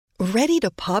Ready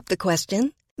to pop the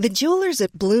question? The jewelers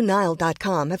at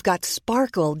BlueNile.com have got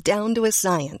sparkle down to a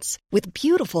science with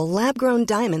beautiful lab-grown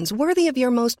diamonds worthy of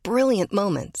your most brilliant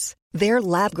moments. Their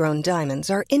lab-grown diamonds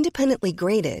are independently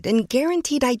graded and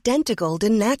guaranteed identical to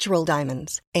natural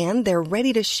diamonds, and they're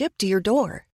ready to ship to your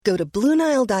door. Go to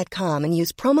BlueNile.com and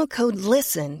use promo code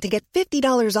LISTEN to get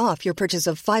 $50 off your purchase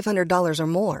of $500 or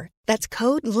more. That's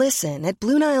code LISTEN at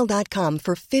BlueNile.com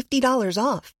for $50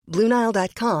 off.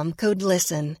 BlueNile.com, code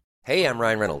LISTEN. Hey, I'm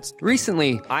Ryan Reynolds.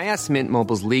 Recently, I asked Mint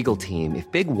Mobile's legal team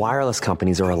if big wireless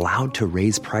companies are allowed to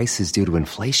raise prices due to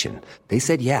inflation. They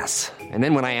said yes. And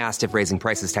then when I asked if raising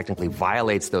prices technically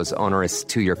violates those onerous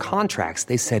two-year contracts,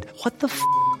 they said, what the f***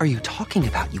 are you talking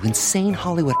about, you insane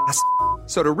Hollywood ass f-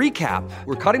 So to recap,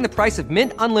 we're cutting the price of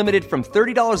Mint Unlimited from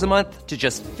 $30 a month to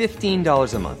just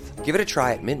 $15 a month. Give it a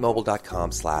try at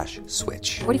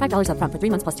mintmobile.com/switch. $45 up front for 3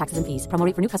 months plus taxes and fees. Promo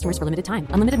rate for new customers for limited time.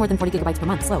 Unlimited more than 40 gigabytes per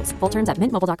month. Slows full terms at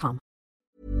mintmobile.com.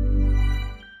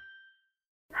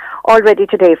 Already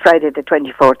today, Friday the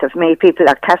 24th of May, people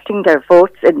are casting their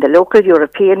votes in the local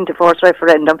European divorce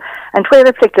referendum and, where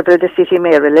applicable, the city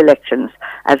mayoral elections.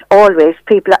 As always,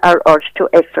 people are urged to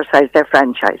exercise their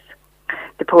franchise.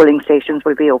 The polling stations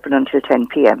will be open until 10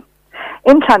 p.m.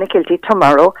 In Clonakilty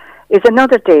tomorrow is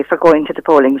another day for going to the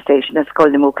polling station at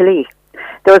Skolnamuckalee.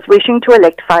 Those wishing to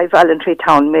elect 5 voluntary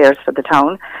town mayors for the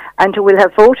town and who will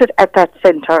have voted at that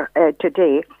centre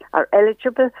today are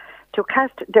eligible to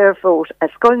cast their vote at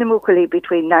Skolnamuckalee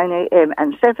between 9 a.m.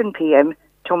 and 7 p.m.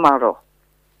 tomorrow.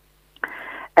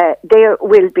 There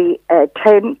will be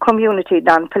 10 community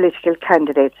non-political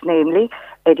candidates, namely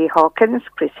Eddie Hawkins,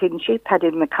 Chris Hinchy,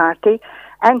 Paddy McCarthy,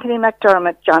 Anthony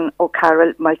McDermott, John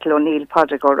O'Carroll, Michael O'Neill,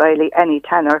 Padraig O'Reilly, Annie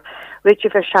Tanner, Richie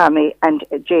Vashami and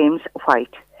James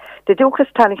White. The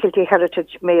Dúchas Clonakilty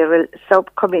Heritage Mayoral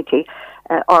Subcommittee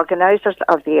organisers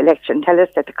of the election tell us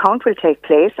that the count will take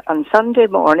place on Sunday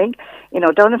morning in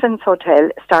O'Donovan's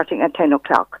Hotel starting at 10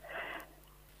 o'clock.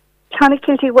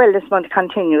 Clonakilty Wellness Month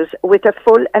continues with a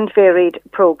full and varied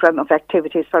programme of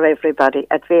activities for everybody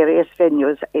at various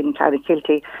venues in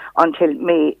Clonakilty until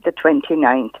May the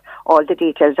 29th. All the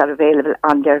details are available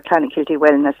on their Clonakilty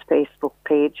Wellness Facebook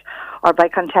page or by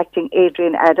contacting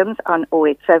Adrian Adams on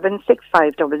 087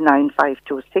 6599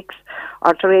 526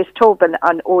 or Therese Tobin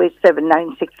on 087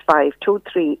 965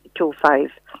 2325.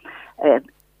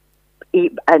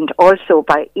 And also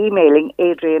by emailing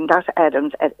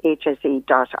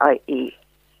adrian.adams@hse.ie.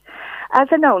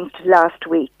 As announced last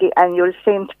week, the annual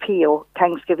St. Pio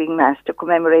Thanksgiving Mass to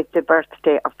commemorate the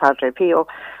birthday of Padre Pio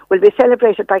will be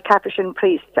celebrated by Capuchin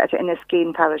priests at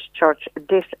Enniskeane Parish Church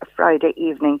this Friday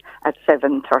evening at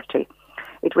 7:30.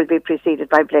 It will be preceded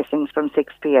by blessings from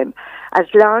 6 p.m.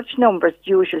 As large numbers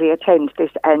usually attend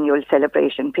this annual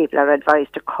celebration, people are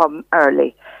advised to come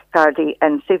early. Gardaí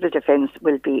and Civil Defence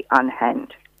will be on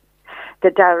hand.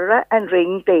 The Darra and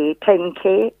Ring Bay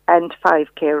 10K and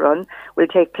 5K run will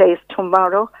take place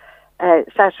tomorrow,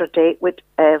 Saturday,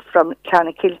 from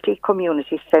Clonakilty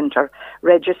Community Centre.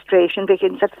 Registration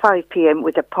begins at 5 p.m.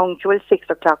 with a punctual 6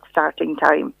 o'clock starting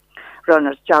time.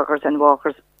 Runners, joggers and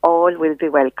walkers all will be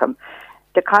welcome.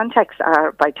 The contacts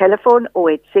are by telephone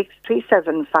 086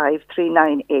 375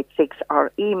 3986 or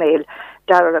email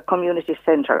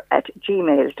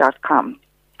darracommunitycentre@gmail.com.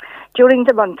 During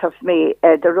the month of May,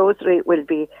 the Rosary will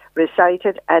be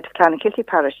recited at Clonakilty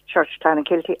Parish Church,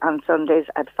 Clonakilty on Sundays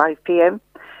at 5 p.m,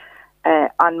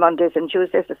 on Mondays and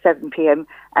Tuesdays at 7 p.m,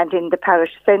 and in the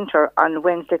Parish Centre on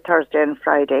Wednesday, Thursday and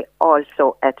Friday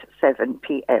also at 7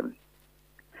 p.m.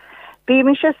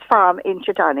 Beamish's Farm in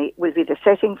Chidani will be the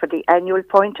setting for the annual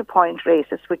point-to-point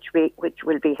races which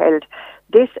will be held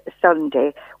this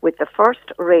Sunday with the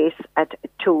first race at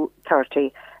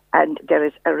 2:30, and there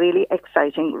is a really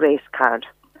exciting race card.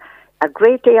 A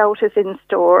great day out is in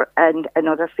store, and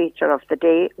another feature of the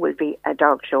day will be a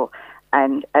dog show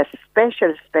and a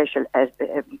special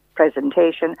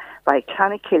presentation by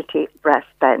Clonakilty Brass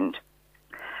Band.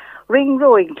 Ring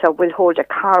Rowing Club will hold a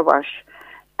car wash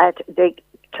at the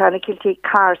Clonakilty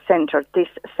Car Centre this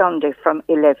Sunday from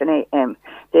 11 a.m.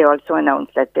 They also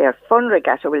announced that their fun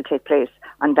regatta will take place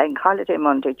on Bank Holiday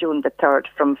Monday, June the 3rd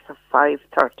from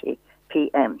 5:30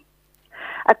 p.m.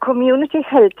 A community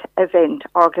health event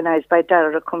organised by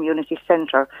Darra Community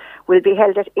Centre will be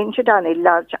held at Inchydoney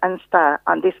Lodge and Spa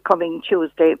on this coming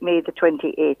Tuesday, May the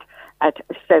 28th at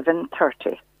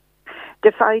 7:30.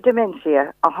 Defy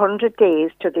Dementia, 100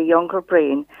 Days to the Younger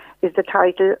Brain is the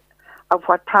title of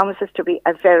what promises to be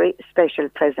a very special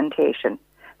presentation.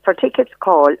 For tickets,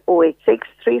 call 086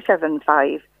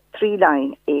 375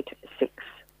 3986.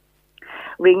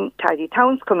 Ring Tidy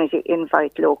Towns Committee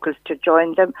invite locals to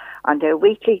join them on their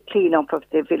weekly clean-up of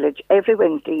the village every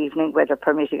Wednesday evening, weather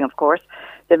permitting, of course.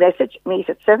 The message: meet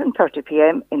at 7:30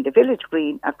 p.m. in the village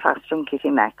green across from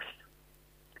Kitty Max.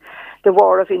 The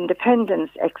War of Independence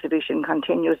exhibition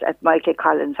continues at Michael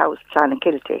Collins House,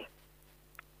 Clonakilty.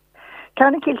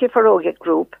 Clonakilty Foróige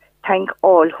Group thank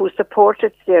all who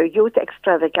supported their youth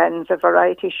extravaganza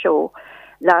variety show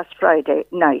last Friday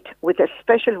night with a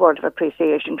special word of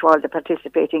appreciation to all the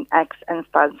participating acts and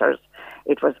sponsors.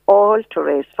 It was all to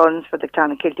raise funds for the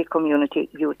Clonakilty Community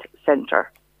Youth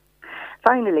Centre.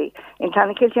 Finally, in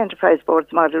Clonakilty Enterprise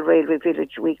Board's Model Railway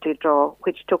Village weekly draw,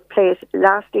 which took place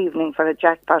last evening for a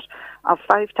jackpot of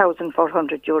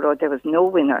 €5,400, there was no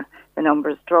winner. The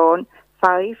numbers drawn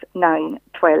 5, 9,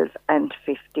 12 and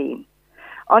 15.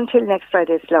 Until next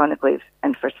Friday's Slánach,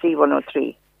 and for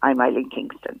C103, I'm Eileen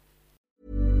Kingston.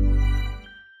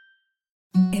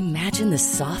 Imagine the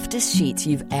softest sheets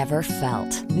you've ever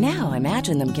felt. Now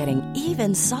imagine them getting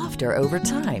even softer over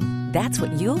time. That's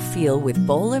what you'll feel with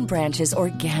Boll & Branch's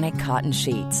organic cotton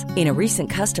sheets. In a recent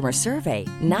customer survey,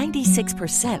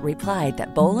 96% replied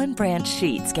that Boll & Branch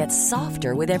sheets get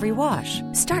softer with every wash.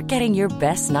 Start getting your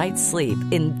best night's sleep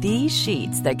in these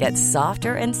sheets that get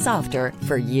softer and softer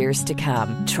for years to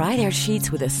come. Try their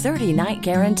sheets with a 30-night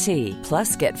guarantee.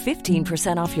 Plus, get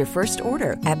 15% off your first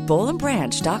order at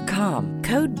bollandbranch.com.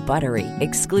 Code BUTTERY.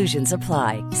 Exclusions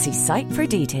apply. See site for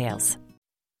details.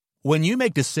 When you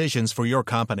make decisions for your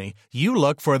company, you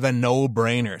look for the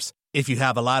no-brainers. If you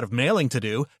have a lot of mailing to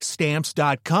do,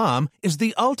 Stamps.com is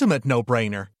the ultimate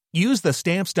no-brainer. Use the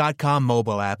Stamps.com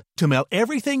mobile app to mail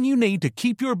everything you need to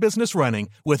keep your business running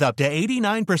with up to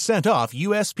 89% off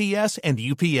USPS and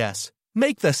UPS.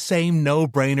 Make the same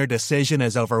no-brainer decision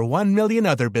as over 1 million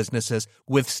other businesses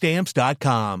with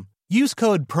Stamps.com. Use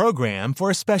code PROGRAM for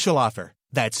a special offer.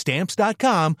 That's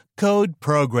Stamps.com, code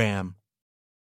PROGRAM.